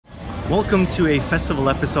Welcome to a festival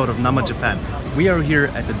episode of Nama Japan. We are here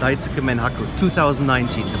at the Dai Tsukemen Haku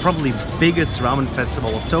 2019, the probably biggest ramen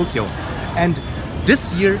festival of Tokyo. And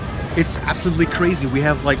this year, it's absolutely crazy. We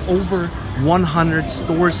have like over 100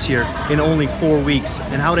 stores here in only 4 weeks.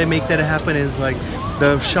 And how they make that happen is like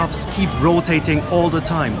the shops keep rotating all the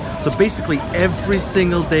time. So basically every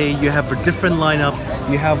single day you have a different lineup.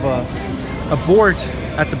 You have a board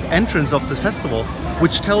at the entrance of the festival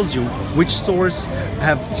which tells you which stores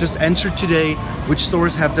have just entered today, which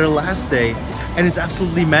stores have their last day, and it's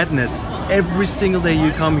absolutely madness. Every single day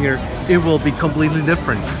you come here, it will be completely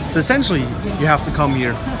different. So essentially, you have to come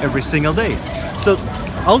here every single day. So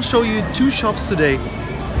I'll show you 2 shops today,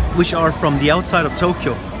 which are from the outside of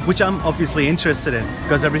Tokyo, which I'm obviously interested in,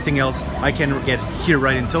 because everything else I can get here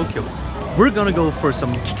right in Tokyo. We're gonna go for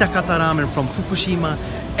some kitakata ramen from Fukushima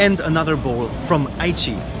and another bowl from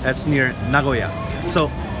Aichi, that's near Nagoya. So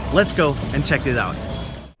let's go and check it out.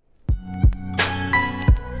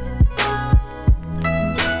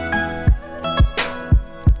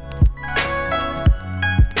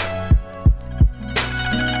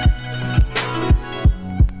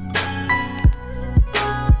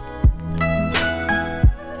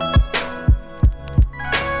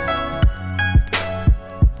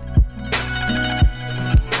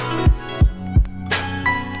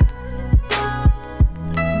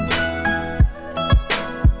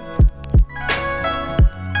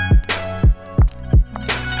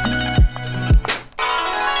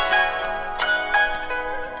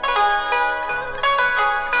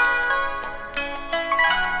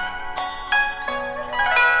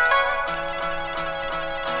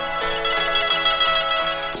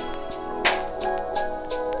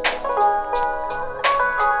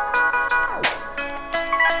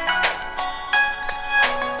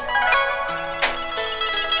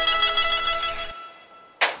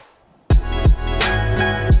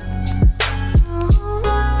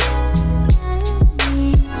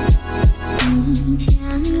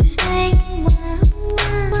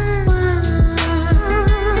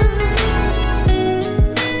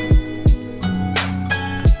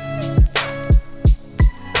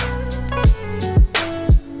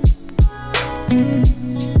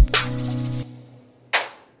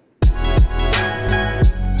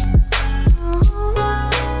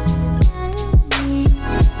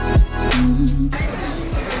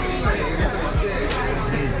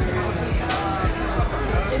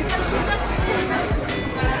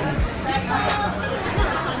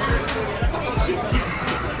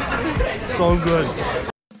 So good.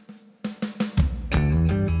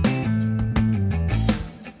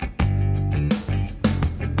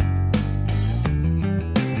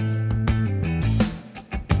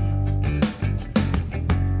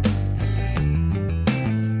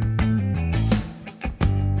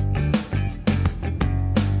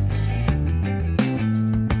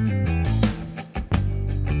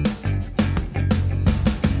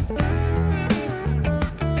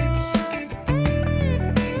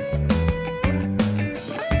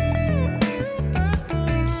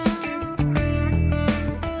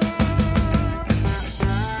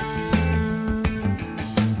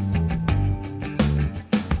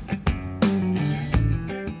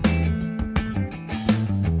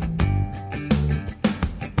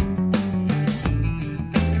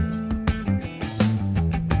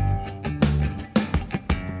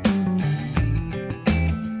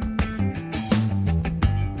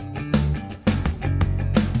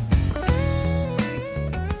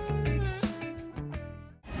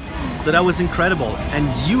 So that was incredible, and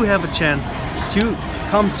you have a chance to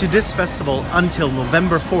come to this festival until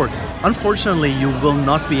November 4th. Unfortunately, you will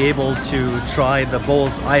not be able to try the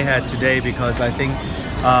bowls I had today because I think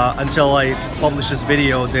until I publish this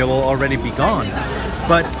video, they will already be gone.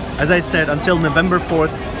 But as I said, until November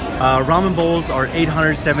 4th, ramen bowls are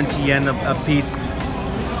 870 yen a piece.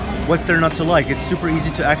 What's there not to like? It's super easy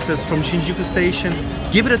to access from Shinjuku station.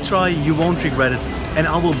 Give it a try, you won't regret it. And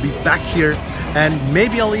I will be back here, and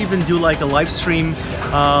maybe I'll even do like a live stream.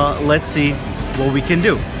 Let's see what we can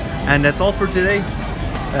do. And that's all for today.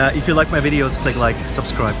 If you like my videos, click like,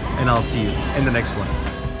 subscribe, and I'll see you in the next one.